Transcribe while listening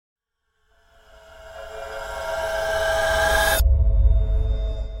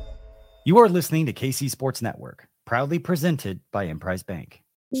You are listening to KC Sports Network, proudly presented by Emprise Bank.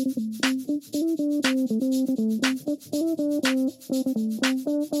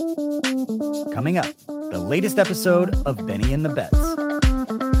 Coming up, the latest episode of Benny and the Bets.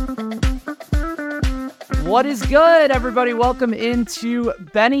 What is good, everybody? Welcome into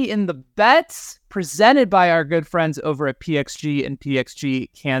Benny in the Bets, presented by our good friends over at PXG and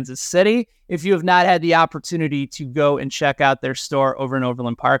PXG Kansas City. If you have not had the opportunity to go and check out their store over in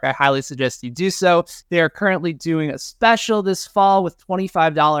Overland Park, I highly suggest you do so. They are currently doing a special this fall with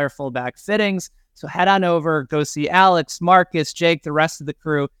 $25 full back fittings. So head on over, go see Alex, Marcus, Jake, the rest of the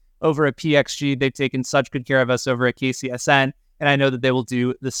crew over at PXG. They've taken such good care of us over at KCSN, and I know that they will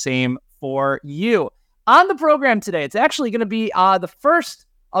do the same for you. On the program today, it's actually going to be the first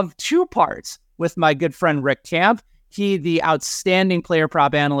of two parts with my good friend Rick Camp. He, the outstanding player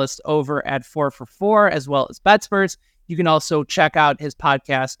prop analyst over at 4for4, as well as BetSperts. You can also check out his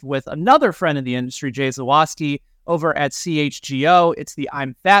podcast with another friend in the industry, Jay Zawoski, over at CHGO. It's the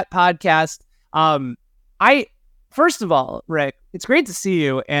I'm Fat podcast. First of all, Rick, it's great to see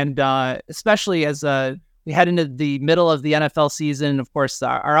you, and especially as we head into the middle of the NFL season, of course,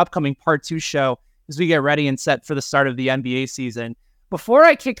 our upcoming Part 2 show as we get ready and set for the start of the NBA season. Before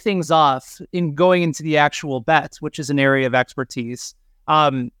I kick things off in going into the actual bets, which is an area of expertise,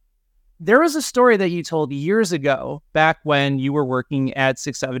 there was a story that you told years ago, back when you were working at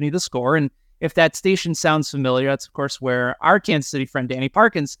 670 The Score. And if that station sounds familiar, that's, of course, where our Kansas City friend Danny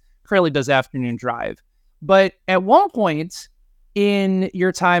Parkins currently does Afternoon Drive. But at one point in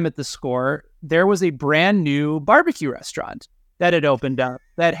your time at The Score, there was a brand new barbecue restaurant that had opened up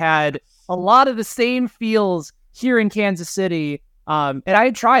that had a lot of the same feels here in Kansas City. And I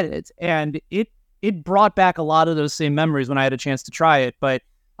had tried it, and it brought back a lot of those same memories when I had a chance to try it. But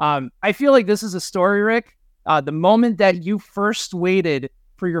I feel like this is a story, Rick. The moment that you first waited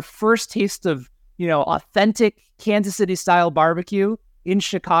for your first taste of, authentic Kansas City style barbecue in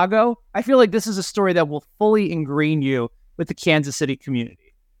Chicago, I feel like this is a story that will fully ingrain you with the Kansas City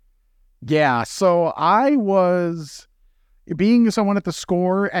community. Yeah, so I was being someone at The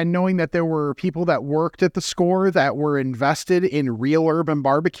Score and knowing that there were people that worked at The Score that were invested in Real Urban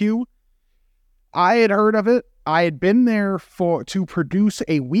Barbecue. I had heard of it. I had been there to produce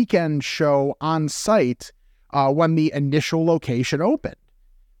a weekend show on site when the initial location opened.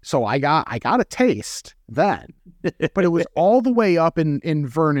 So I got a taste then, but it was all the way up in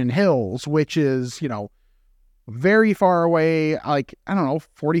Vernon Hills, which is, very far away,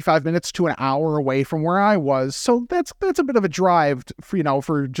 45 minutes to an hour away from where I was. So that's a bit of a drive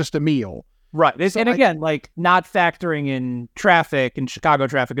for just a meal. Right. So and again, not factoring in traffic and Chicago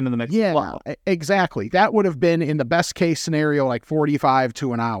traffic into the mix. Yeah, wow. Exactly. That would have been in the best case scenario, 45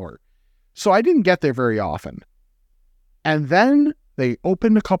 to an hour. So I didn't get there very often. And then they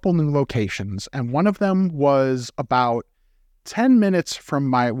opened a couple new locations, and one of them was about 10 minutes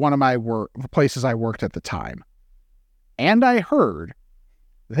from one of my places I worked at the time. And I heard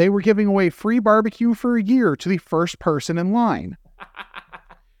they were giving away free barbecue for a year to the first person in line.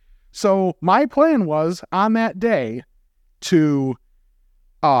 So my plan was on that day to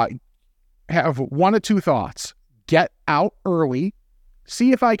have one of two thoughts. Get out early,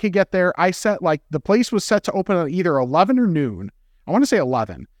 see if I could get there. I set the place was set to open at either 11 or noon. I want to say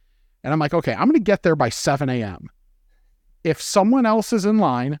 11. And I'm like, okay, I'm going to get there by 7 a.m. If someone else is in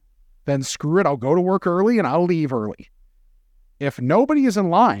line, then screw it. I'll go to work early and I'll leave early. If nobody is in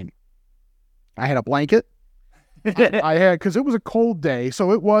line, I had a blanket. I had, because it was a cold day.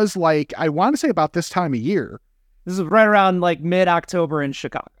 So it was I want to say about this time of year. This is right around mid-October in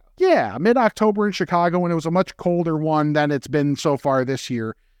Chicago. Yeah, mid-October in Chicago, and it was a much colder one than it's been so far this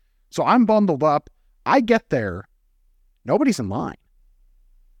year. So I'm bundled up. I get there. Nobody's in line.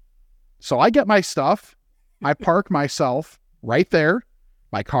 So I get my stuff. I park myself right there.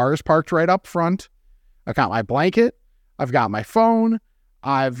 My car is parked right up front. I got my blanket. I've got my phone.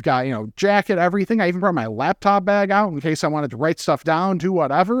 I've got, jacket, everything. I even brought my laptop bag out in case I wanted to write stuff down, do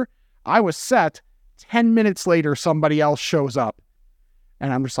whatever. I was set. 10 minutes later, somebody else shows up.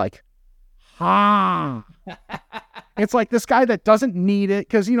 And I'm just like, It's this guy that doesn't need it.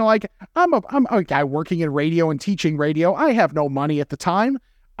 Cause I'm a guy working in radio and teaching radio. I have no money at the time.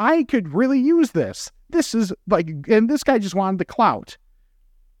 I could really use this. This is and this guy just wanted the clout.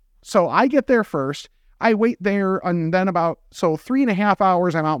 So I get there first. I wait there, and then 3.5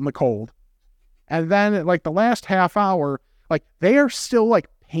 hours, I'm out in the cold. And then the last half hour, they are still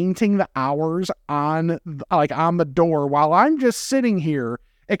painting the hours on the door while I'm just sitting here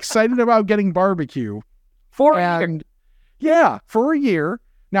excited about getting barbecue. For a year. Yeah, for a year.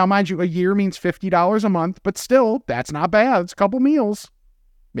 Now, mind you, a year means $50 a month, but still, that's not bad. It's a couple meals.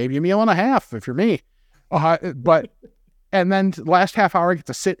 maybe a meal and a half if you're me. And then last half hour, I get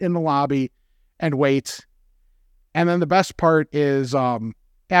to sit in the lobby and wait. And then the best part is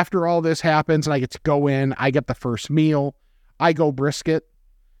after all this happens and I get to go in, I get the first meal. I go brisket.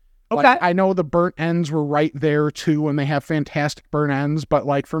 Okay. Like, I know the burnt ends were right there too, and they have fantastic burnt ends. But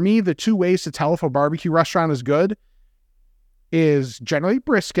like for me, the two ways to tell if a barbecue restaurant is good is generally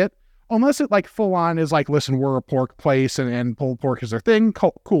brisket, unless it like full on is like, listen, we're a pork place and pulled pork is their thing.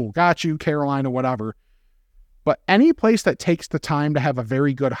 Cool. Got you. Carolina, whatever. But any place that takes the time to have a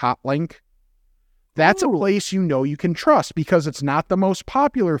very good hot link, that's a place you know you can trust because it's not the most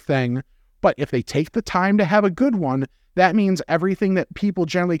popular thing. But if they take the time to have a good one, that means everything that people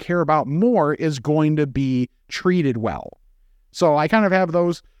generally care about more is going to be treated well. So I kind of have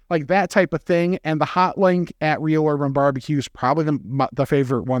those, like that type of thing. And the hot link at Real Urban Barbecue is probably the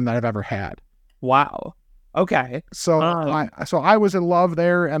favorite one that I've ever had. Wow. Okay. So I was in love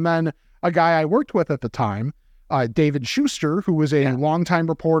there. And then a guy I worked with at the time, David Schuster, who was a longtime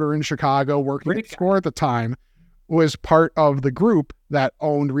reporter in Chicago working at Score at the time, was part of the group that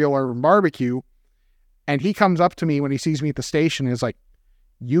owned Real Urban Barbecue. And he comes up to me when he sees me at the station and is like,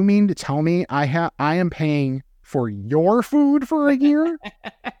 you mean to tell me I am paying for your food for a year?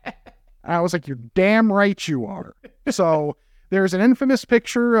 And I was like, you're damn right you are. So there's an infamous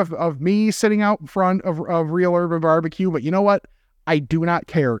picture of me sitting out in front of Real Urban Barbecue. But you know what? I do not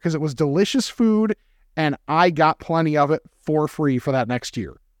care because it was delicious food and I got plenty of it for free for that next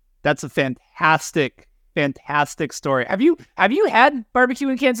year. That's a fantastic story. Have you had barbecue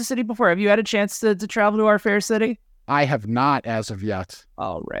in Kansas City before? Have you had a chance to travel to our fair city? I have not as of yet.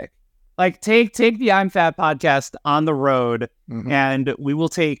 Oh, Rick. Like take the I'm Fat podcast on the road and we will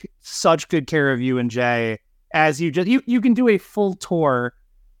take such good care of you and Jay as you can do a full tour.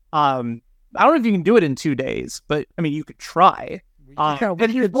 I don't know if you can do it in 2 days, but I mean, you could try. And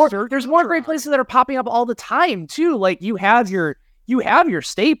there's more great places that are popping up all the time too. Like you have your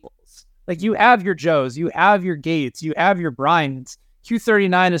staples. Like you have your Joes, you have your Gates, you have your Bryans.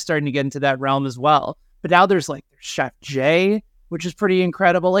 Q39 is starting to get into that realm as well. But now there's Chef Jay, which is pretty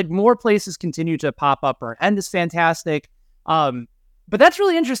incredible. Like more places continue to pop up. Burnt End is fantastic. But that's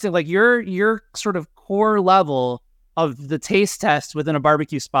really interesting. Like your sort of core level of the taste test within a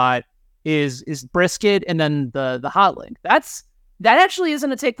barbecue spot is brisket and then the hot link. That actually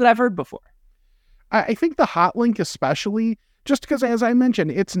isn't a take that I've heard before. I think the hot link especially, just because as I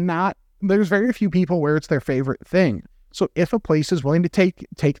mentioned, there's very few people where it's their favorite thing. So if a place is willing to take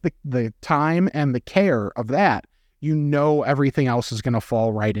the time and the care of that, you know everything else is going to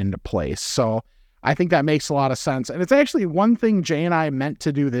fall right into place. So I think that makes a lot of sense. And it's actually one thing Jay and I meant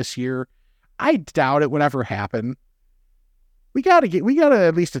to do this year. I doubt it would ever happen. We got to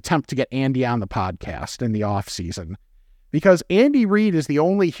at least attempt to get Andy on the podcast in the off season because Andy Reid is the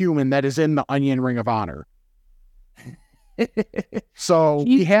only human that is in the Onion Ring of Honor. So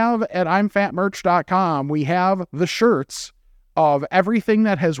we have at I'mFatMerch.com, we have the shirts of everything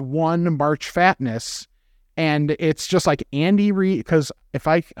that has won March Fatness. And it's just like Andy Reid, because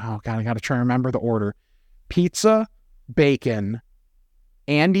I got to try and remember the order. Pizza, bacon,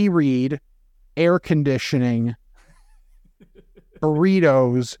 Andy Reid, air conditioning,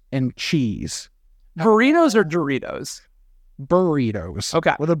 burritos, and cheese. Burritos or Doritos? Burritos.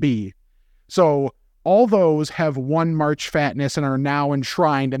 Okay. With a B. So all those have won March Fatness and are now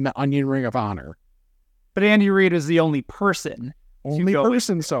enshrined in the Onion Ring of Honor. But Andy Reid is the only person.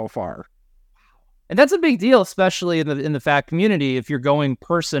 So far. And that's a big deal, especially in the fat community. If you're going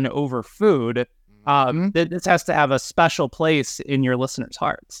person over food, this has to have a special place in your listeners'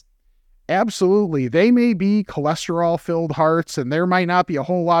 hearts. Absolutely. They may be cholesterol-filled hearts, and there might not be a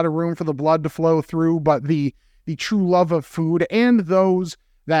whole lot of room for the blood to flow through, but the true love of food and those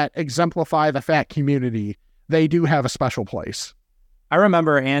that exemplify the fat community, they do have a special place. I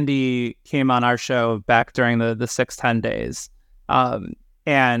remember Andy came on our show back during the 610 days,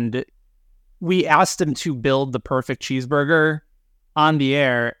 and we asked him to build the perfect cheeseburger on the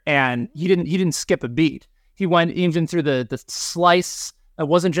air, and he didn't skip a beat. He went even through the slice. It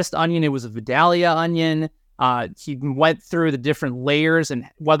wasn't just onion; it was a Vidalia onion. He went through the different layers and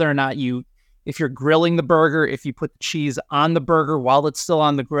whether or not if you're grilling the burger, if you put the cheese on the burger while it's still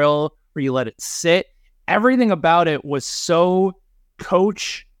on the grill, or you let it sit. Everything about it was so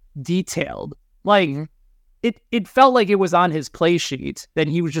coach detailed. Like it felt like it was on his play sheet that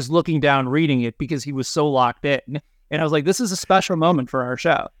he was just looking down, reading it because he was so locked in. And I was like, this is a special moment for our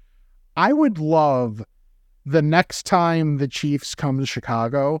show. I would love the next time the Chiefs come to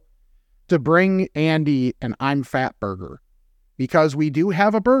Chicago to bring Andy an I'm Fat burger, because we do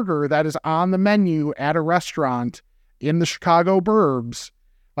have a burger that is on the menu at a restaurant in the Chicago burbs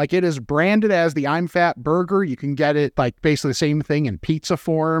Like, it is branded as the I'm Fat burger. You can get it like basically the same thing in pizza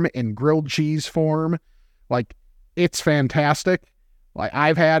form, in grilled cheese form. Like, it's fantastic. Like,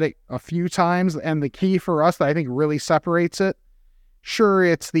 I've had it a few times, and the key for us that I think really separates it, sure,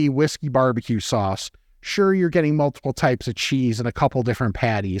 it's the whiskey barbecue sauce. Sure, you're getting multiple types of cheese and a couple different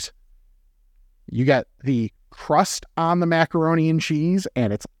patties. You get the crust on the macaroni and cheese,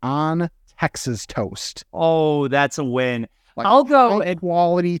 and it's on Texas toast. Oh, that's a win. Like, I'll go high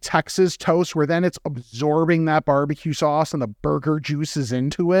quality Texas toast where then it's absorbing that barbecue sauce and the burger juices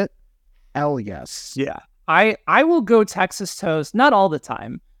into it. Hell yes. Yeah. I will go Texas toast, not all the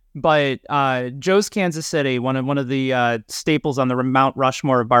time, but Joe's Kansas City, one of the staples on the Mount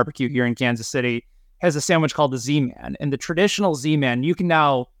Rushmore of barbecue here in Kansas City, has a sandwich called the Z-Man. And the traditional Z-Man, you can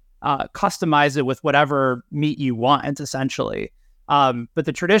now customize it with whatever meat you want, essentially. But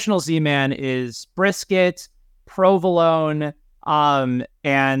the traditional Z-Man is brisket, provolone,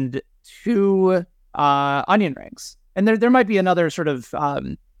 and 2 onion rings. And there might be another sort of,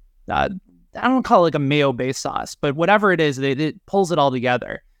 I don't call it like a mayo-based sauce, but whatever it is, it pulls it all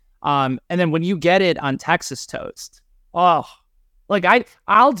together. And then when you get it on Texas toast, oh, like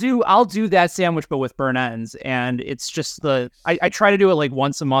I'll do that sandwich, but with burnt ends. And it's just I try to do it like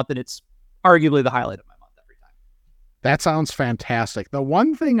once a month, and it's arguably the highlight of my month every time. That sounds fantastic. The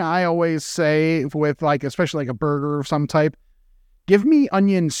one thing I always say with like, especially like a burger of some type, give me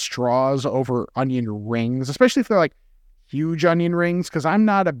onion straws over onion rings, especially if they're like huge onion rings, because I'm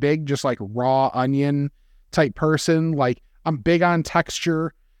not a big just like raw onion type person. Like, I'm big on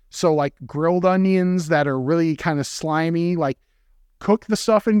texture. So like grilled onions that are really kind of slimy, like cook the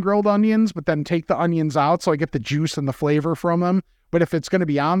stuff in grilled onions, but then take the onions out so I get the juice and the flavor from them. But if it's going to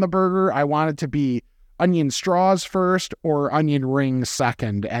be on the burger, I want it to be onion straws first or onion rings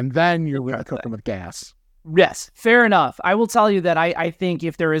second, and then you're really cooking with gas. Yes, fair enough. I will tell you that I think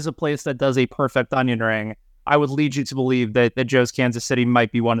if there is a place that does a perfect onion ring, I would lead you to believe that Joe's Kansas City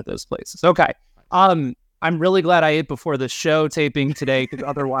might be one of those places. Okay. I'm really glad I ate before the show taping today, because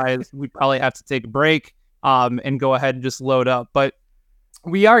otherwise we'd probably have to take a break and go ahead and just load up. But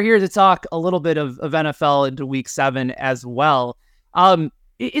we are here to talk a little bit of NFL into week 7 as well.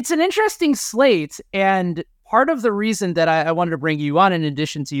 It's an interesting slate, and part of the reason that I wanted to bring you on, in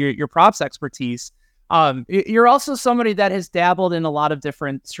addition to your props expertise, you're also somebody that has dabbled in a lot of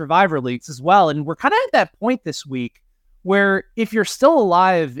different Survivor leagues as well. And we're kind of at that point this week where if you're still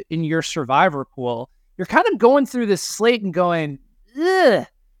alive in your Survivor pool, you're kind of going through this slate and going, ugh,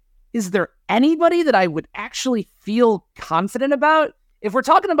 is there anybody that I would actually feel confident about? If we're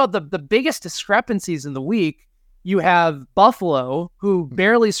talking about the biggest discrepancies in the week, you have Buffalo, who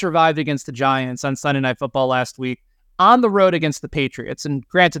barely survived against the Giants on Sunday Night Football last week, on the road against the Patriots. And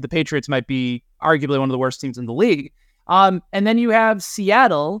granted, the Patriots might be arguably one of the worst teams in the league. And then you have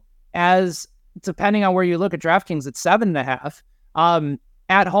Seattle as, depending on where you look at DraftKings, at 7.5,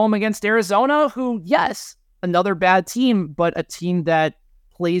 at home against Arizona, who, yes, another bad team, but a team that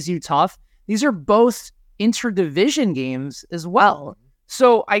plays you tough. These are both interdivision games as well.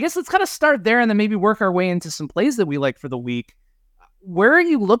 So I guess let's kind of start there and then maybe work our way into some plays that we like for the week. Where are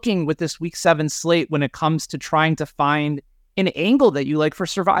you looking with this week 7 slate when it comes to trying to find an angle that you like for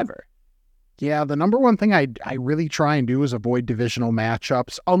Survivor? Yeah, the number one thing I really try and do is avoid divisional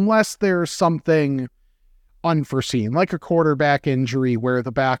matchups unless there's something unforeseen, like a quarterback injury where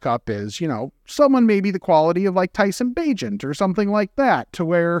the backup is, someone maybe the quality of like Tyson Bagent or something like that, to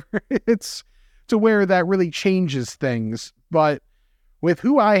where that really changes things. But with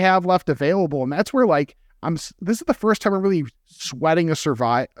who I have left available, and that's where like this is the first time I'm really sweating a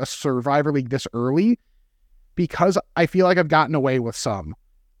Survivor league this early, because I feel like I've gotten away with some.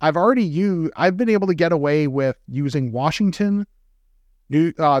 I've been able to get away with using Washington,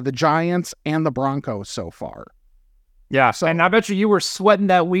 the Giants, and the Broncos so far. Yeah, so, and I bet you were sweating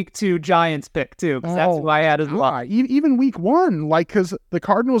that week 2 Giants pick too, because that's who I had as well. Even week 1, because the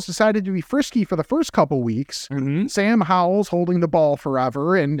Cardinals decided to be frisky for the first couple weeks. Mm-hmm. Sam Howell's holding the ball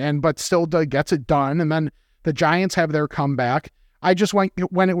forever, but still gets it done. And then the Giants have their comeback. I just went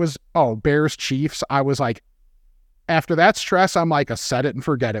when it was Bears Chiefs. I was like, after that stress, I'm like a set it and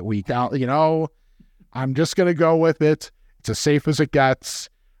forget it week. I'm just gonna go with it. It's as safe as it gets.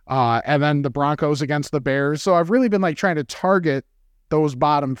 And then the Broncos against the Bears. So I've really been like trying to target those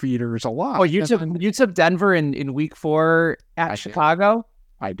bottom feeders a lot. Oh, you took Denver in week 4 at Chicago?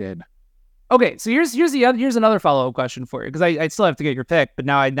 I did. Okay, so here's another follow-up question for you, because I still have to get your pick, but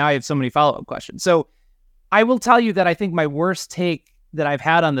now I have so many follow-up questions. So I will tell you that I think my worst take that I've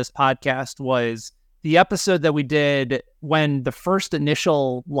had on this podcast was the episode that we did when the first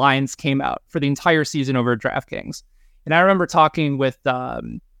initial lines came out for the entire season over at DraftKings. And I remember talking with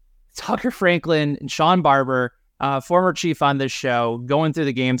Tucker Franklin and Sean Barber, former chief on this show, going through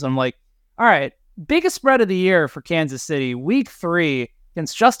the games. I'm like, all right, biggest spread of the year for Kansas City, week 3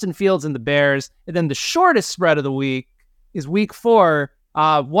 against Justin Fields and the Bears. And then the shortest spread of the week is week 4,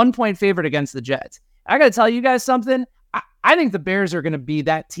 1-point favorite against the Jets. I got to tell you guys something. I think the Bears are going to be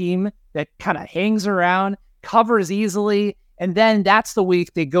that team that kind of hangs around, covers easily, and then that's the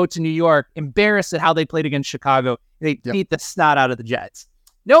week they go to New York, embarrassed at how they played against Chicago. They beat the snot out of the Jets.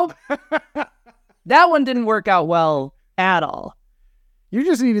 Nope. That one didn't work out well at all. You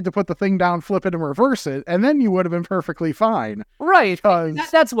just needed to put the thing down, flip it, and reverse it, and then you would have been perfectly fine. Right.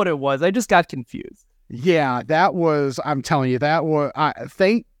 That's what it was. I just got confused. Yeah, that was, I'm telling you, that was,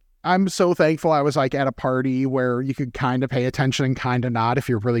 I'm so thankful I was like at a party where you could kind of pay attention and kind of not if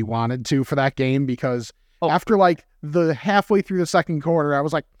you really wanted to for that game, because after like the halfway through the second quarter, I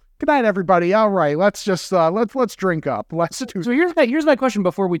was like, good night, everybody. All right, let's just, let's drink up. Let's do. So here's my question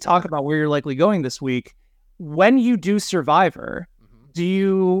before we talk about where you're likely going this week. When you do Survivor, do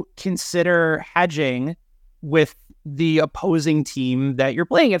you consider hedging with the opposing team that you're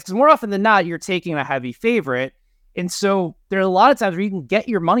playing against? Because more often than not, you're taking a heavy favorite. And so there are a lot of times where you can get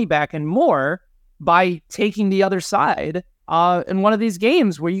your money back and more by taking the other side in one of these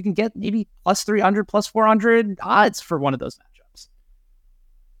games where you can get maybe plus 300, plus 400 odds for one of those matchups.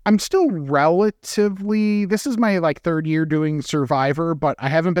 I'm still relatively, this is my like 3rd year doing Survivor, but I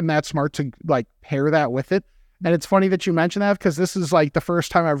haven't been that smart to like pair that with it. And it's funny that you mentioned that because this is like the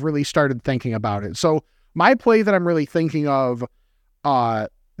first time I've really started thinking about it. So my play that I'm really thinking of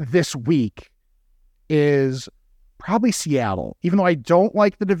this week is probably Seattle, even though I don't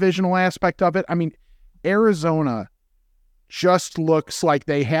like the divisional aspect of it. I mean, Arizona just looks like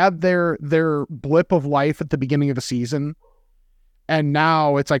they had their blip of life at the beginning of the season. And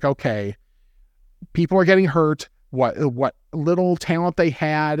now it's like, okay, people are getting hurt. What little talent they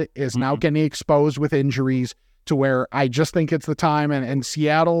had is now getting exposed with injuries to where I just think it's the time. And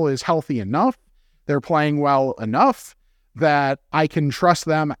Seattle is healthy enough. They're playing well enough that I can trust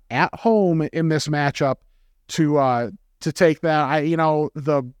them at home in this matchup to take that.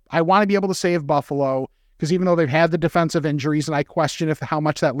 I want to be able to save Buffalo because even though they've had the defensive injuries and I question how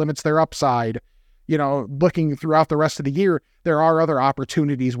much that limits their upside, looking throughout the rest of the year, there are other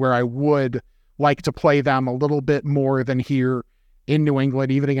opportunities where I would like to play them a little bit more than here in New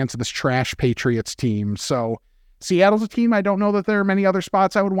England, even against this trash Patriots team. So Seattle's a team. I don't know that there are many other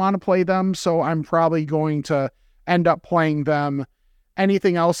spots I would want to play them. So I'm probably going to end up playing them.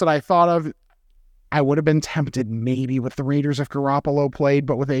 Anything else that I thought of, I would have been tempted maybe with the Raiders if Garoppolo played,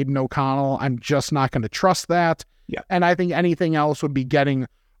 but with Aiden O'Connell, I'm just not going to trust that. Yeah. And I think anything else would be getting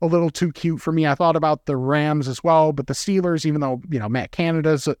a little too cute for me. I thought about the Rams as well, but the Steelers, even though, Matt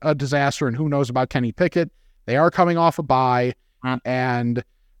Canada's a disaster and who knows about Kenny Pickett, they are coming off a bye. And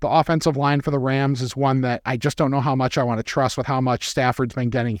the offensive line for the Rams is one that I just don't know how much I want to trust with how much Stafford's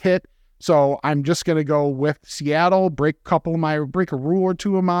been getting hit. So I'm just going to go with Seattle, break a rule or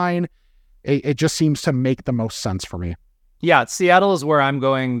two of mine. It just seems to make the most sense for me. Yeah, Seattle is where I'm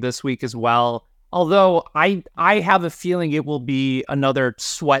going this week as well. Although I have a feeling it will be another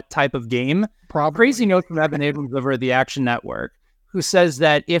sweat type of game. Probably. Crazy note from Evan Abrams over at the Action Network, who says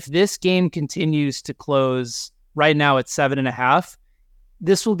that if this game continues to close right now at 7.5,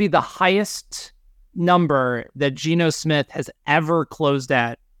 this will be the highest number that Geno Smith has ever closed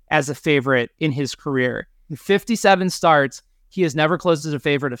at as a favorite in his career. In 57 starts, he has never closed as a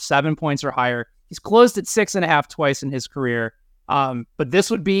favorite of 7 points or higher. He's closed at 6.5 twice in his career. But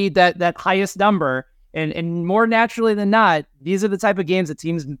this would be that highest number. And more naturally than not, these are the type of games that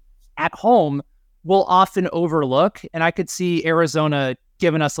teams at home will often overlook. And I could see Arizona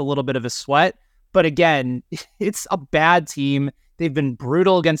giving us a little bit of a sweat. But again, it's a bad team. They've been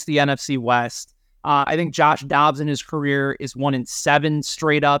brutal against the NFC West. I think Josh Dobbs in his career is 1-7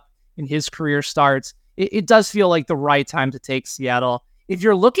 straight up in his career starts. It does feel like the right time to take Seattle. If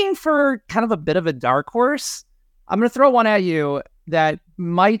you're looking for kind of a bit of a dark horse, I'm going to throw one at you that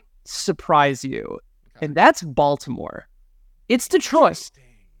might surprise you, and that's Baltimore. It's Detroit.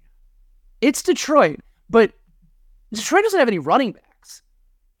 It's Detroit, but Detroit doesn't have any running backs,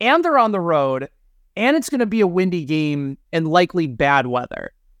 and they're on the road, and it's going to be a windy game and likely bad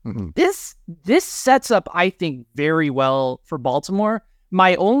weather. Mm-hmm. This sets up, I think, very well for Baltimore.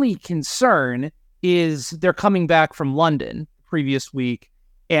 My only concern is they're coming back from London previous week,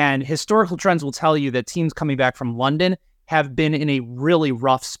 and historical trends will tell you that teams coming back from London have been in a really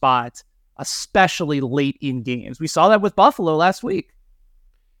rough spot, especially late in games. We saw that with Buffalo last week.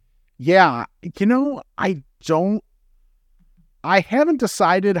 Yeah, I haven't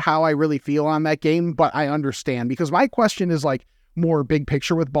decided how I really feel on that game, but I understand, because my question is like more big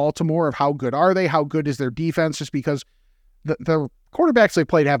picture with Baltimore of how good are they? How good is their defense? Just because the quarterbacks they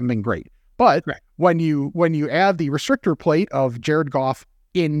played haven't been great. But right. when you add the restrictor plate of Jared Goff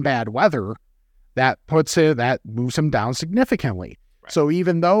in bad weather, that moves him down significantly. Right. So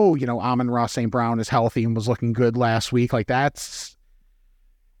even though, Amon-Ra St. Brown is healthy and was looking good last week, I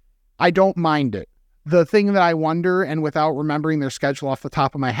don't mind it. The thing that I wonder, and without remembering their schedule off the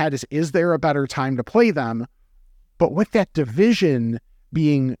top of my head, is there a better time to play them? But with that division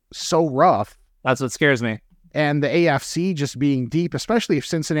being so rough, that's what scares me. And the AFC just being deep, especially if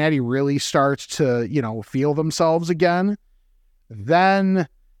Cincinnati really starts to, feel themselves again, then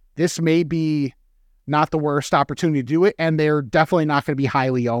this may be not the worst opportunity to do it. And they're definitely not going to be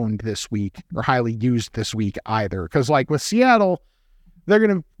highly owned this week or highly used this week either. Because like with Seattle, they're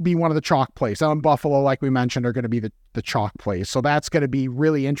going to be one of the chalk plays. And Buffalo, like we mentioned, are going to be the chalk plays. So that's going to be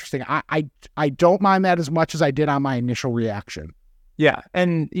really interesting. I don't mind that as much as I did on my initial reaction. Yeah.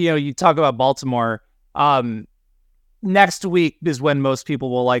 And, you talk about Baltimore. Next week is when most people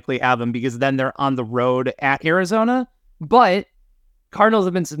will likely have them, because then they're on the road at Arizona. But Cardinals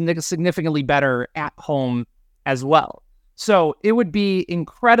have been significantly better at home as well. So it would be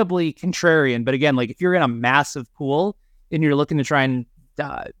incredibly contrarian. But again, like if you're in a massive pool and you're looking to try and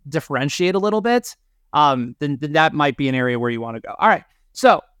differentiate a little bit, then that might be an area where you want to go. All right.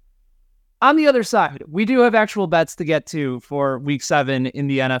 So on the other side, we do have actual bets to get to for week 7 in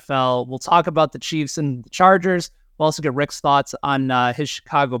the NFL. We'll talk about the Chiefs and the Chargers. We'll also get Rick's thoughts on his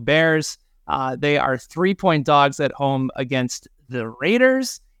Chicago Bears. They are 3-point dogs at home against the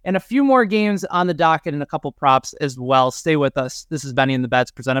Raiders, and a few more games on the docket and a couple props as well. Stay with us. This is Benny and the Bets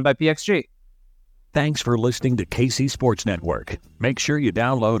presented by PXG. Thanks for listening to KC Sports Network. Make sure you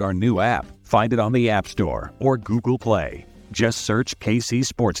download our new app. Find it on the App Store or Google Play. Just search KC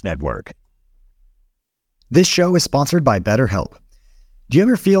Sports Network. This show is sponsored by BetterHelp. Do you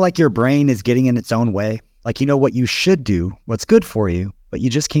ever feel like your brain is getting in its own way? Like you know what you should do, what's good for you, but you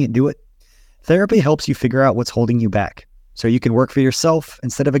just can't do it? Therapy helps you figure out what's holding you back, so you can work for yourself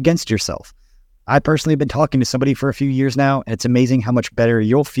instead of against yourself. I personally have been talking to somebody for a few years now, and it's amazing how much better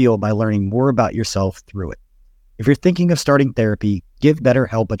you'll feel by learning more about yourself through it. If you're thinking of starting therapy, give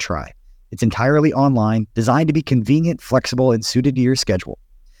BetterHelp a try. It's entirely online, designed to be convenient, flexible, and suited to your schedule.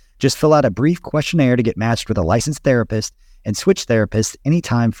 Just fill out a brief questionnaire to get matched with a licensed therapist and switch therapists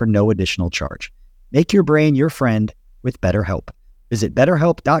anytime for no additional charge. Make your brain your friend with BetterHelp. Visit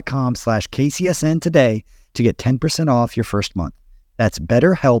BetterHelp.com/KCSN today to get 10% off your first month. That's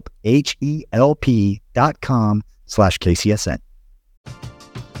BetterHelp, HELP.com/KCSN.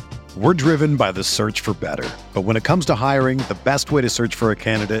 We're driven by the search for better. But when it comes to hiring, the best way to search for a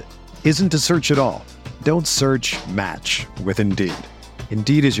candidate isn't to search at all. Don't search, match with Indeed.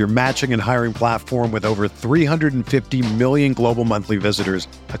 Indeed is your matching and hiring platform with over 350 million global monthly visitors,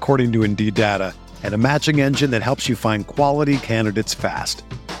 according to Indeed data, and a matching engine that helps you find quality candidates fast.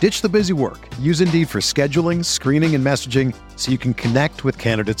 Ditch the busy work. Use Indeed for scheduling, screening, and messaging so you can connect with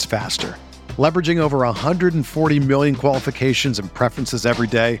candidates faster. Leveraging over 140 million qualifications and preferences every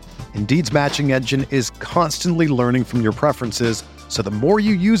day, Indeed's matching engine is constantly learning from your preferences, so the more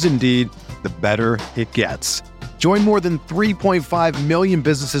you use Indeed, the better it gets. Join more than 3.5 million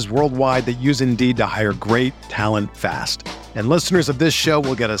businesses worldwide that use Indeed to hire great talent fast. And listeners of this show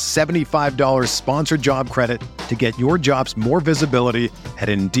will get a $75 sponsored job credit to get your jobs more visibility at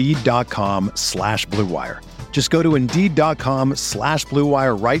Indeed.com/Blue Wire. Just go to Indeed.com/Blue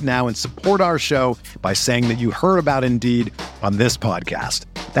Wire right now and support our show by saying that you heard about Indeed on this podcast.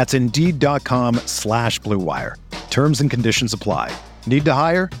 That's Indeed.com/Blue Wire. Terms and conditions apply. Need to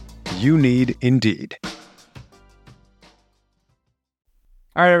hire? You need Indeed.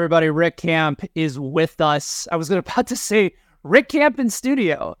 All right, everybody. Rick Camp is with us. I was about to say Rick Camp in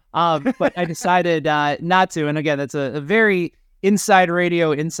studio, but I decided not to. And again, that's a very inside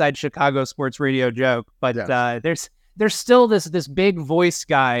radio, inside Chicago sports radio joke. But yes. There's still this big voice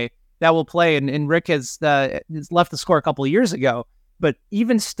guy that will play, and Rick has left the score a couple of years ago. But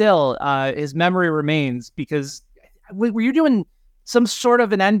even still, his memory remains, because were you doing some sort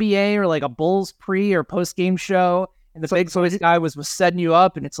of an NBA or like a Bulls pre or post game show? And the big voice guy was setting you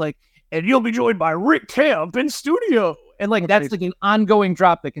up, and it's like, and you'll be joined by Rick Camp in studio. And like, that's like an ongoing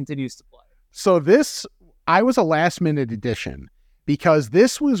drop that continues to play. So I was a last minute addition, because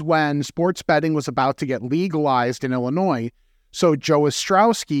this was when sports betting was about to get legalized in Illinois. So Joe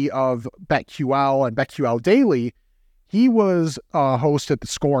Ostrowski of BetQL and BetQL Daily, he was a host at the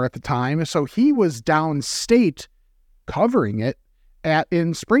Score at the time. So he was downstate covering it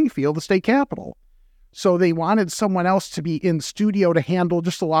in Springfield, the state capital. So they wanted someone else to be in studio to handle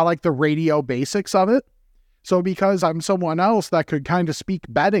just a lot like the radio basics of it. So because I'm someone else that could kind of speak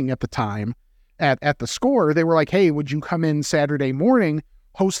betting at the time at the Score, they were like, hey, would you come in Saturday morning,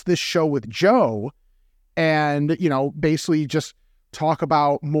 host this show with Joe, and, basically just talk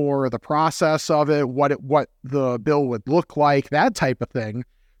about more of the process of it, what the bill would look like, that type of thing.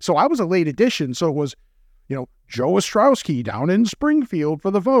 So I was a late addition. So it was, Joe Ostrowski down in Springfield for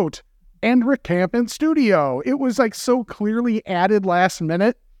the vote and Rick Camp in studio. It was like so clearly added last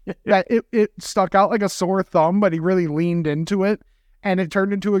minute that it stuck out like a sore thumb, but he really leaned into it and it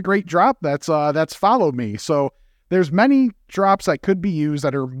turned into a great drop that's followed me. So there's many drops that could be used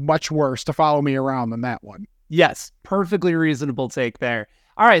that are much worse to follow me around than that one. Yes, perfectly reasonable take there.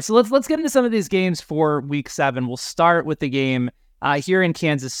 All right, so let's get into some of these games for Week 7. We'll start with the game here in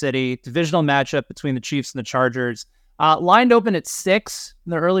Kansas City, divisional matchup between the Chiefs and the Chargers. Lined open at 6 in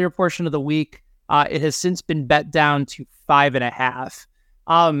the earlier portion of the week. It has since been bet down to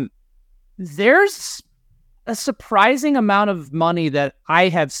 5.5. There's a surprising amount of money that I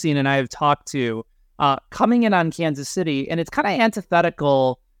have seen and I have talked to coming in on Kansas City, and it's kind of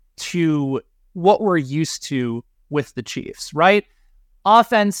antithetical to what we're used to with the Chiefs, right?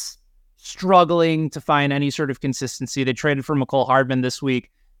 Offense struggling to find any sort of consistency. They traded for Mecole Hardman this week.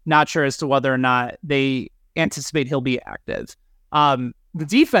 Not sure as to whether or not they anticipate he'll be active. The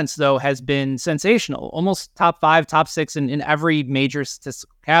defense, though, has been sensational. Almost top 5, top 6 in every major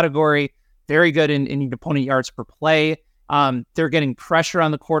statistical category. Very good in opponent yards per play. They're getting pressure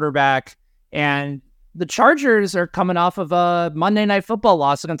on the quarterback. And the Chargers are coming off of a Monday Night Football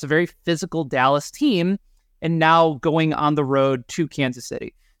loss against a very physical Dallas team and now going on the road to Kansas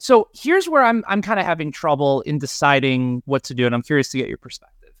City. So here's where I'm kind of having trouble in deciding what to do, and I'm curious to get your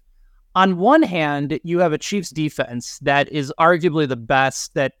perspective. On one hand, you have a Chiefs defense that is arguably the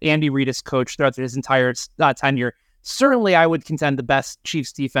best that Andy Reid has coached throughout his entire tenure. Certainly, I would contend the best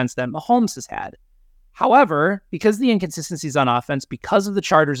Chiefs defense that Mahomes has had. However, because of the inconsistencies on offense, because of the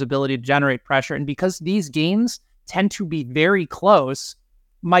Chargers' ability to generate pressure, and because these games tend to be very close,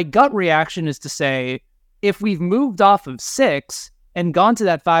 my gut reaction is to say, if we've moved off of 6 and gone to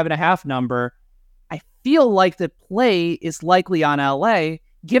that 5.5 number, I feel like the play is likely on LA,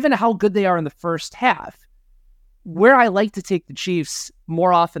 given how good they are in the first half. Where I like to take the Chiefs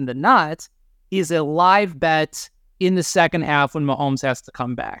more often than not is a live bet in the second half when Mahomes has to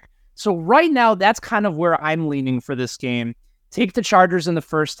come back. So right now, that's kind of where I'm leaning for this game. Take the Chargers in the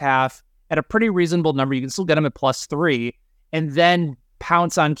first half at a pretty reasonable number. You can still get them at +3, and then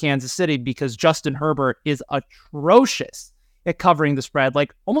pounce on Kansas City because Justin Herbert is atrocious at covering the spread.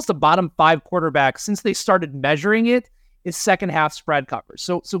 Like almost a bottom 5 quarterback since they started measuring it is second half spread covers.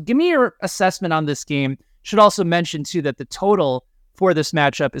 So give me your assessment on this game. Should also mention too that the total for this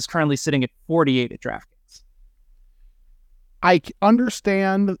matchup is currently sitting at 48 at DraftKings. I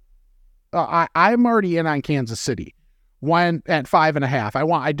understand. I'm already in on Kansas City. One at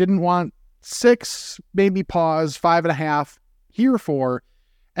 5.5. I didn't want 6, maybe pause 5.5 here for,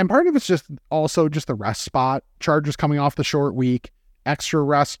 and part of it's just also just the rest spot. Chargers coming off the short week, extra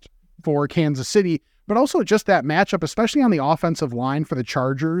rest for Kansas City, but also just that matchup, especially on the offensive line for the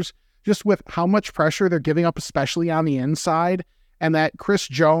Chargers, just with how much pressure they're giving up, especially on the inside, and that Chris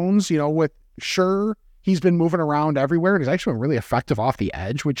Jones, with sure he's been moving around everywhere, and he's actually been really effective off the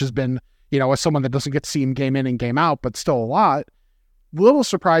edge, which has been, as someone that doesn't get to see him game in and game out, but still a lot. Little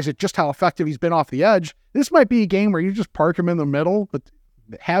surprised at just how effective he's been off the edge. This might be a game where you just park him in the middle, but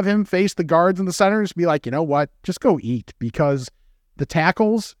have him face the guards in the centers, be like, you know what, just go eat, because the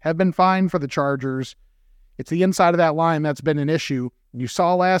tackles have been fine for the Chargers. It's the inside of that line that's been an issue. You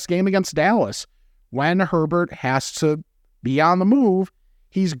saw last game against Dallas. When Herbert has to be on the move,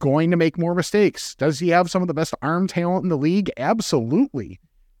 he's going to make more mistakes. Does he have some of the best arm talent in the league? Absolutely.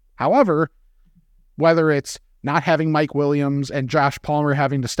 However, whether it's not having Mike Williams and Josh Palmer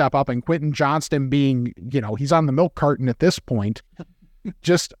having to step up and Quentin Johnston being, he's on the milk carton at this point,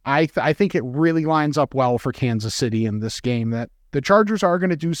 just I think it really lines up well for Kansas City in this game that the Chargers are going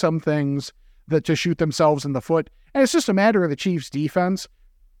to do some things that to shoot themselves in the foot. And it's just a matter of the Chiefs defense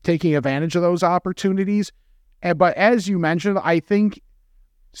taking advantage of those opportunities. But as you mentioned, I think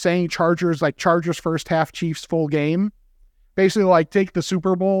saying Chargers first half, Chiefs full game, basically like take the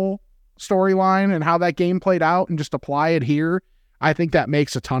Super Bowl storyline and how that game played out and just apply it here. I think that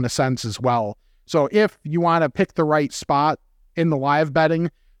makes a ton of sense as well. So if you want to pick the right spot in the live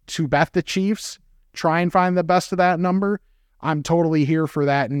betting to bet the Chiefs, try and find the best of that number. I'm totally here for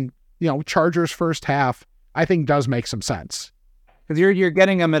that. And, Chargers first half, I think does make some sense. Because you're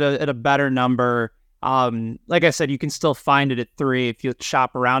getting them at a better number. Like I said, you can still find it at 3 if you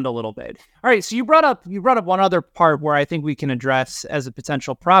shop around a little bit. All right, so you brought up one other part where I think we can address as a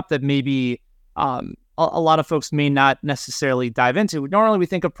potential prop that maybe a lot of folks may not necessarily dive into. Normally, we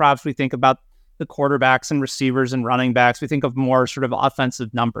think of props, we think about the quarterbacks and receivers and running backs. We think of more sort of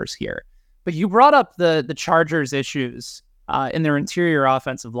offensive numbers here. But you brought up the Chargers' issues in their interior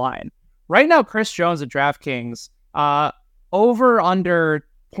offensive line. Right now, Chris Jones at DraftKings, over under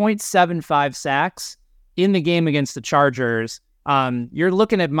 0.75 sacks in the game against the Chargers. You're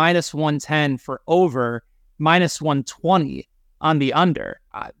looking at minus 110 for over, minus 120 on the under.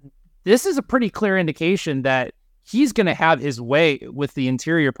 This is a pretty clear indication that he's going to have his way with the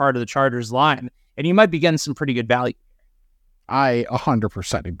interior part of the Chargers line, and you might be getting some pretty good value. I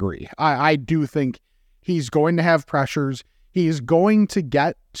 100% agree. I do think he's going to have pressures. He's going to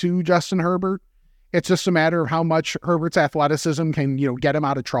get to Justin Herbert. It's just a matter of how much Herbert's athleticism can, get him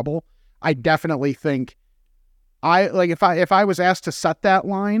out of trouble. I definitely think if I was asked to set that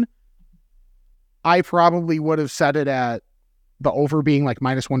line, I probably would have set it at the over being like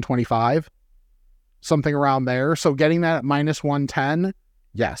minus 125, something around there. So getting that at minus 110,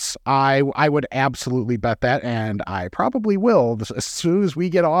 yes, I would absolutely bet that, and I probably will. As soon as we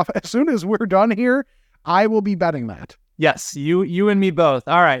get off, as soon as we're done here, I will be betting that. Yes, you and me both.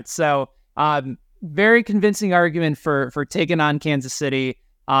 All right, so very convincing argument for taking on Kansas City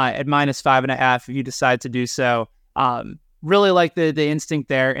at minus 5.5 if you decide to do so. Really like the instinct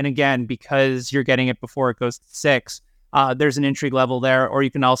there, and again, because you're getting it before it goes to 6, there's an intrigue level there. Or you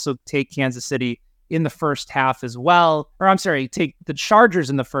can also take Kansas City in the first half as well. Or I'm sorry, take the Chargers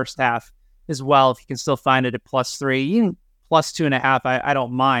in the first half as well if you can still find it at +3, even +2.5. I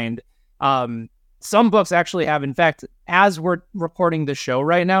don't mind. Some books actually have, in fact, as we're recording the show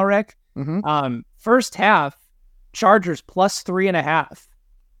right now, Rick, first half, Chargers +3.5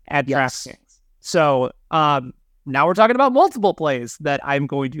 at DraftKings. So now we're talking about multiple plays that I'm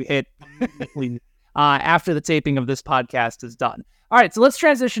going to hit after the taping of this podcast is done. All right, so let's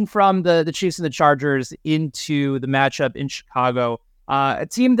transition from the Chiefs and the Chargers into the matchup in Chicago. A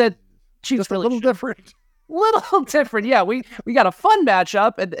team that Chiefs just a little different. Little different, yeah. We got a fun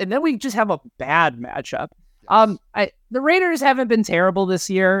matchup, and then we just have a bad matchup. The Raiders haven't been terrible this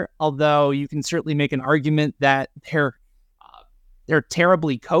year, although you can certainly make an argument that they're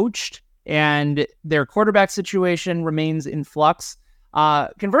terribly coached and their quarterback situation remains in flux.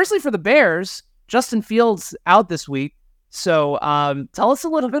 Conversely, for the Bears, Justin Fields out this week. So tell us a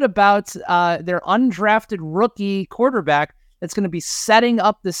little bit about their undrafted rookie quarterback that's going to be setting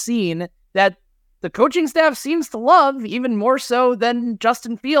up the scene that the coaching staff seems to love even more so than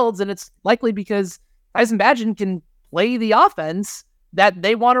Justin Fields. And it's likely because Tyson Bagent can play the offense that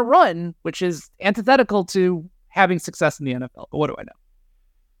they want to run, which is antithetical to having success in the NFL. But what do I know?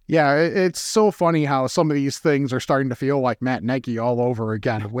 Yeah, it's so funny how some of these things are starting to feel like Matt Nagy all over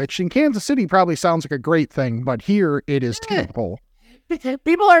again, which in Kansas City probably sounds like a great thing, but here it is terrible.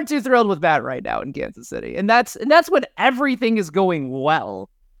 People aren't too thrilled with Matt right now in Kansas City, and that's when everything is going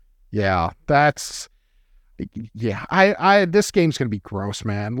well. Yeah, this game's going to be gross,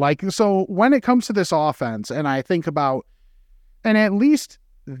 man. So when it comes to this offense, and I think about, and at least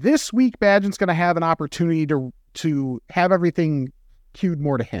this week, Bagent's going to have an opportunity to have everything cued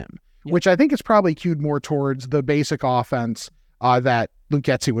more to him, which I think is probably cued more towards the basic offense that Luke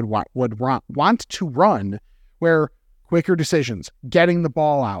Getsy would want to run, where quicker decisions, getting the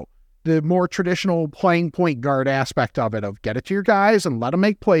ball out, the more traditional playing point guard aspect of it, of get it to your guys and let them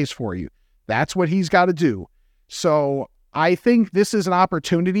make plays for you. That's what he's got to do. So I think this is an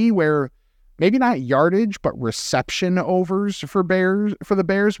opportunity where maybe not yardage, but reception overs for the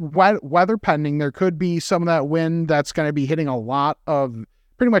Bears. Weather pending, there could be some of that wind that's going to be hitting a lot of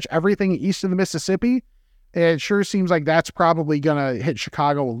pretty much everything east of the Mississippi. It sure seems like that's probably going to hit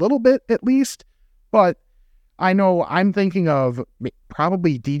Chicago a little bit at least. But I know I'm thinking of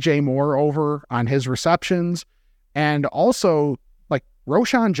probably DJ Moore over on his receptions. And also, like,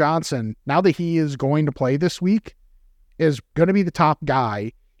 Roschon Johnson, now that he is going to play this week, is going to be the top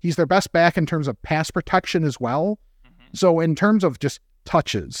guy. He's their best back in terms of pass protection as well. So in terms of just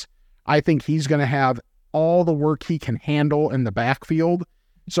touches, I think he's going to have all the work he can handle in the backfield.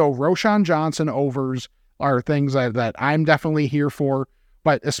 So Roschon Johnson overs are things that I'm definitely here for.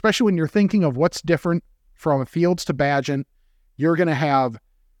 But especially when you're thinking of what's different from Fields to Bagent, you're going to have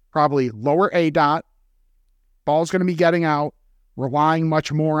probably lower ADOT, ball's going to be getting out, relying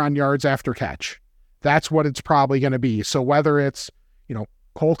much more on yards after catch. That's what it's probably going to be. So whether it's,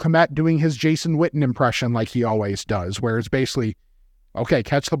 Cole Kmet doing his Jason Witten impression like he always does, where it's basically, okay,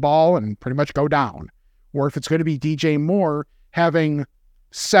 catch the ball and pretty much go down. Or if it's going to be DJ Moore having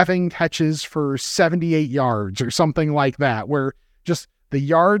 7 catches for 78 yards or something like that, where just the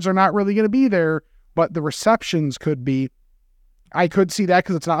yards are not really going to be there, but the receptions could be. I could see that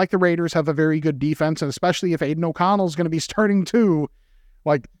because it's not like the Raiders have a very good defense, and especially if Aiden O'Connell is going to be starting too,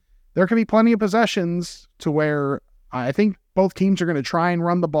 like there can be plenty of possessions to where I think both teams are going to try and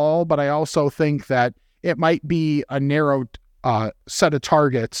run the ball, but I also think that it might be a narrow set of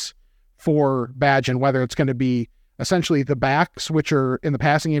targets for Bagent, whether it's going to be essentially the backs, which are in the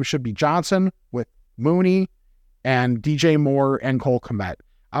passing game should be Johnson with Mooney and DJ Moore and Cole Kmet.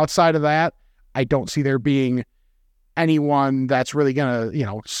 Outside of that, I don't see there being anyone that's really going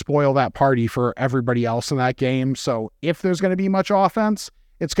to, spoil that party for everybody else in that game. So if there's going to be much offense,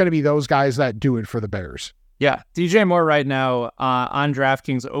 it's going to be those guys that do it for the Bears. Yeah. DJ Moore right now on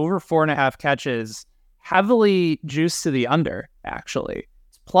DraftKings over 4.5 catches, heavily juiced to the under, actually.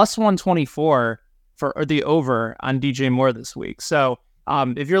 It's plus 124 for the over on DJ Moore this week. So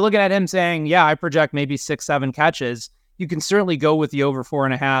if you're looking at him saying, yeah, I project maybe 6-7 catches, you can certainly go with the over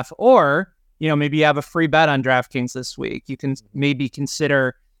 4.5, or maybe you have a free bet on DraftKings this week. You can maybe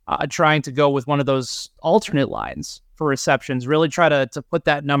consider trying to go with one of those alternate lines for receptions, really try to put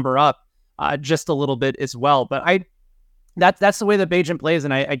that number up just a little bit as well. But that's the way that Bagent plays,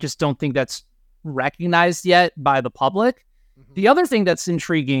 and I just don't think that's recognized yet by the public. Mm-hmm. The other thing that's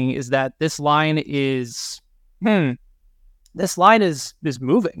intriguing is that this line is moving.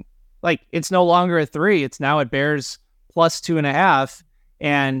 Like, it's no longer a 3. It's now at Bears plus 2.5.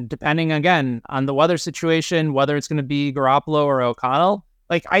 And depending, again, on the weather situation, whether it's going to be Garoppolo or O'Connell,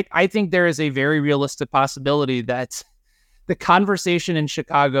 like I think there is a very realistic possibility that the conversation in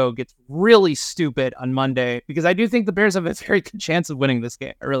Chicago gets really stupid on Monday, because I do think the Bears have a very good chance of winning this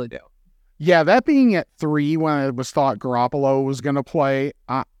game. I really do. Yeah, that being at 3 when it was thought Garoppolo was going to play,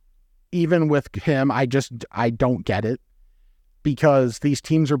 even with him, I don't get it, because these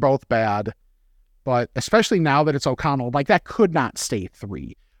teams are both bad. But especially now that it's O'Connell, like that could not stay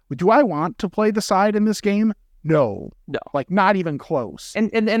 3. Do I want to play the side in this game? No, like not even close.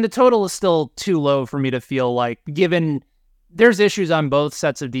 And the total is still too low for me to feel like, given there's issues on both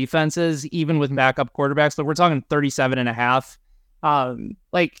sets of defenses, even with backup quarterbacks. Like, we're talking 37.5.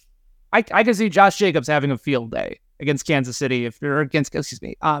 Like I can see Josh Jacobs having a field day against Kansas City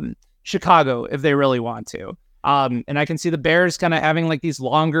Chicago, if they really want to. And I can see the Bears kind of having like these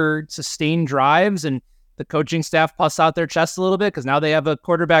longer sustained drives, and the coaching staff puffs out their chest a little bit because now they have a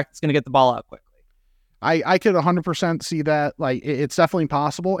quarterback that's going to get the ball out quickly. I could 100% see that. Like, it's definitely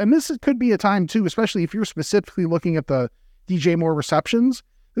possible. And this could be a time too, especially if you're specifically looking at the DJ Moore receptions,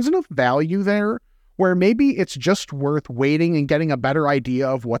 there's enough value there where maybe it's just worth waiting and getting a better idea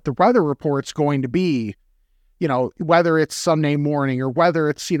of what the weather report's going to be, whether it's Sunday morning or whether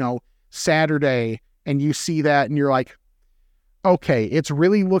it's, Saturday, and you see that and you're like, okay, it's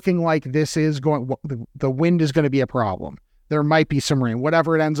really looking like this is going, the wind is going to be a problem. There might be some rain,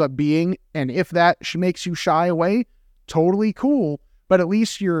 whatever it ends up being. And if that makes you shy away, totally cool. But at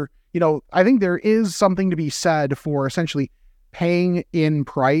least you're, I think there is something to be said for essentially paying in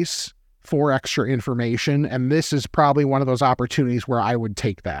price for extra information. And this is probably one of those opportunities where I would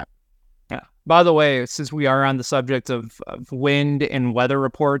take that. Yeah. By the way, since we are on the subject of wind and weather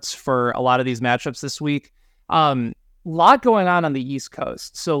reports for a lot of these matchups this week, lot going on the East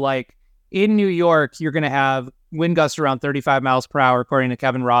Coast. So like in New York, you're going to have wind gusts around 35 miles per hour, according to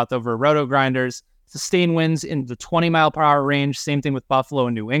Kevin Roth over Roto Grinders. Sustained winds in the 20 mile per hour range. Same thing with Buffalo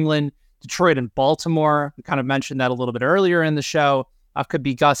and New England. Detroit and Baltimore, we kind of mentioned that a little bit earlier in the show, could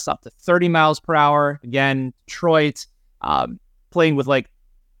be gusts up to 30 miles per hour. Again, Detroit playing with like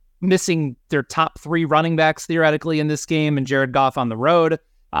missing their top 3 running backs theoretically in this game, and Jared Goff on the road.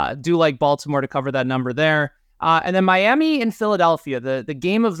 Do like Baltimore to cover that number there. And then Miami and Philadelphia, the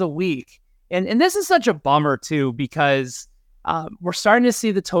game of the week. And this is such a bummer too, because we're starting to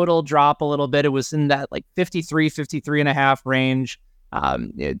see the total drop a little bit. It was in that like 53.5 range.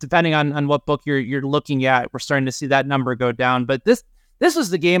 Depending on what book you're looking at, we're starting to see that number go down. But this was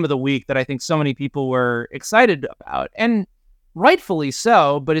the game of the week that I think so many people were excited about, and rightfully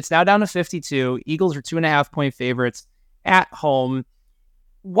so. But it's now down to 52. Eagles are 2.5 point favorites at home.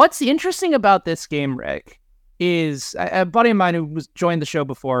 What's interesting about this game, Rick, is a buddy of mine who joined the show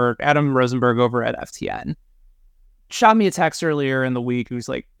before, Adam Rosenberg over at FTN, shot me a text earlier in the week who's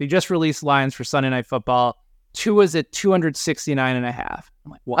like, they just released lines for Sunday Night Football. Tua's at 269.5.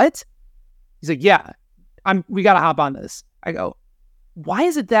 I'm like, what? He's like, yeah, we got to hop on this. I go, why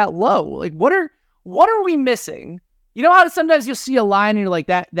is it that low? Like, what are we missing? You know how sometimes you'll see a line and you're like,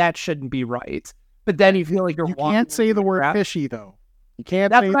 that shouldn't be right. But then you feel like you can't say the word fishy though. You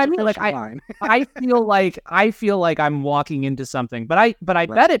can't That's say what I it's a mean. Like finish line. I feel like I'm walking into something, but I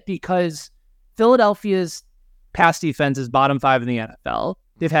bet it because Philadelphia's pass defense is bottom 5 in the NFL.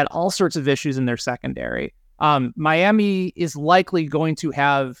 They've had all sorts of issues in their secondary. Miami is likely going to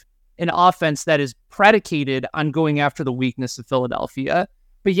have an offense that is predicated on going after the weakness of Philadelphia.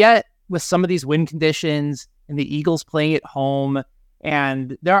 But yet, with some of these win conditions and the Eagles playing at home,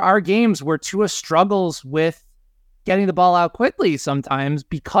 and there are games where Tua struggles with getting the ball out quickly sometimes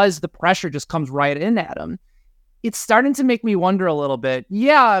because the pressure just comes right in at him. It's starting to make me wonder a little bit.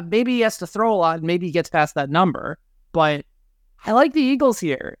 Yeah, maybe he has to throw a lot and maybe he gets past that number, but I like the Eagles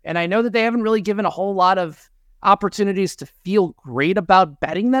here. And I know that they haven't really given a whole lot of opportunities to feel great about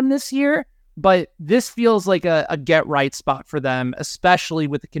betting them this year, but this feels like a get right spot for them, especially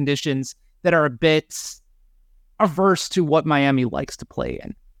with the conditions that are a bit averse to what Miami likes to play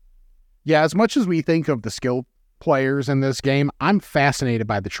in. Yeah, as much as we think of the skill players in this game, I'm fascinated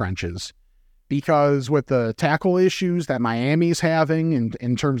by the trenches, because with the tackle issues that Miami's having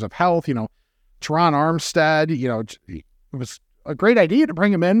in terms of health, Teron Armstead, it was a great idea to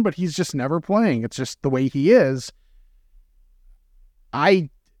bring him in, but he's just never playing. It's just the way he is. I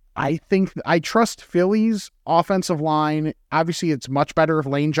think I trust Philly's offensive line. Obviously, it's much better if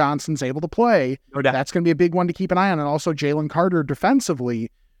Lane Johnson's able to play. No doubt. That's going to be a big one to keep an eye on. And also Jalen Carter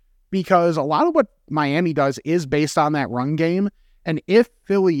defensively, because a lot of what Miami does is based on that run game. And if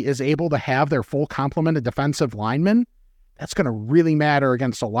Philly is able to have their full complement of defensive linemen, that's going to really matter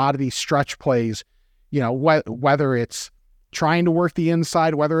against a lot of these stretch plays, whether it's trying to work the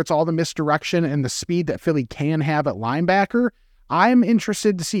inside, whether it's all the misdirection and the speed that Philly can have at linebacker. I'm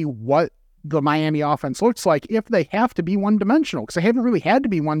interested to see what the Miami offense looks like if they have to be one-dimensional, because they haven't really had to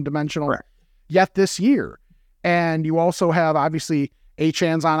be one-dimensional yet this year. And you also have, obviously,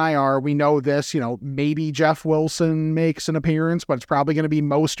 Achane's on IR. We know this, maybe Jeff Wilson makes an appearance, but it's probably going to be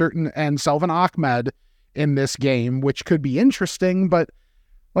Mostert and Selvin Ahmed in this game, which could be interesting. But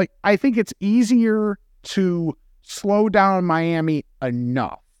I think it's easier to slow down Miami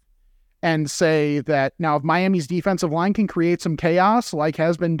enough and say that now if Miami's defensive line can create some chaos like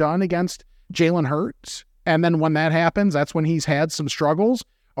has been done against Jalen Hurts, and then when that happens, that's when he's had some struggles.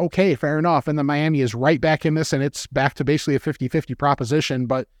 Okay, fair enough. And then Miami is right back in this, and it's back to basically a 50-50 proposition.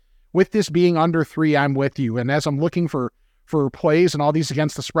 But with this being under 3, I'm with you. And as I'm looking for plays and all these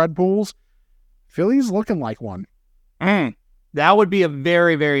against the spread pools, Philly's looking like one. That would be a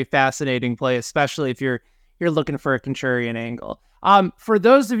very, very fascinating play, especially if you're looking for a contrarian angle. For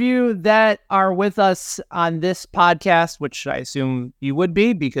those of you that are with us on this podcast, which I assume you would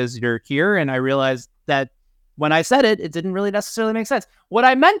be because you're here, and I realize that when I said it didn't really necessarily make sense. What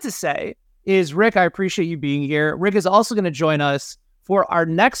I meant to say is, Rick, I appreciate you being here. Rick is also going to join us for our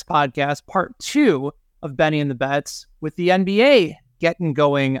next podcast, part 2 of Benny and the Bets, with the NBA getting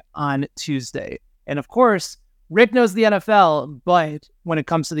going on Tuesday. And of course, Rick knows the NFL, but when it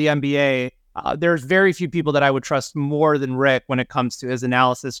comes to the NBA, there's very few people that I would trust more than Rick when it comes to his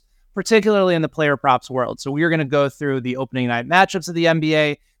analysis, particularly in the player props world. So we are going to go through the opening night matchups of the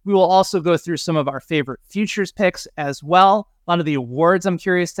NBA. We will also go through some of our favorite futures picks as well. A lot of the awards I'm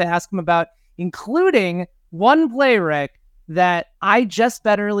curious to ask him about, including one play, Rick, that I just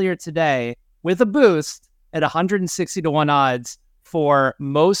bet earlier today with a boost at 160-1 odds for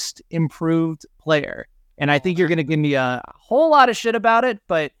most improved player. And I think you're going to give me a whole lot of shit about it,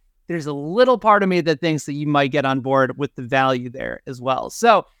 but there's a little part of me that thinks that you might get on board with the value there as well.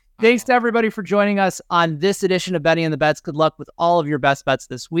 So thanks to everybody for joining us on this edition of Benny and the Bets. Good luck with all of your best bets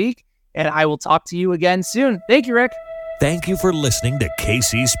this week, and I will talk to you again soon. Thank you, Rick. Thank you for listening to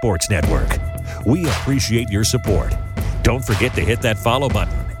KC Sports Network. We appreciate your support. Don't forget to hit that follow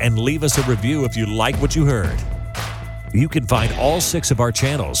button and leave us a review if you like what you heard. You can find all 6 of our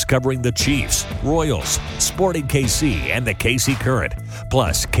channels covering the Chiefs, Royals, Sporting KC, and the KC Current,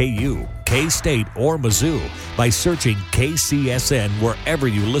 plus KU, K-State, or Mizzou by searching KCSN wherever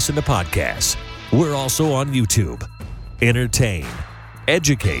you listen to podcasts. We're also on YouTube. Entertain,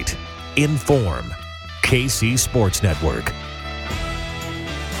 educate, inform. KC Sports Network.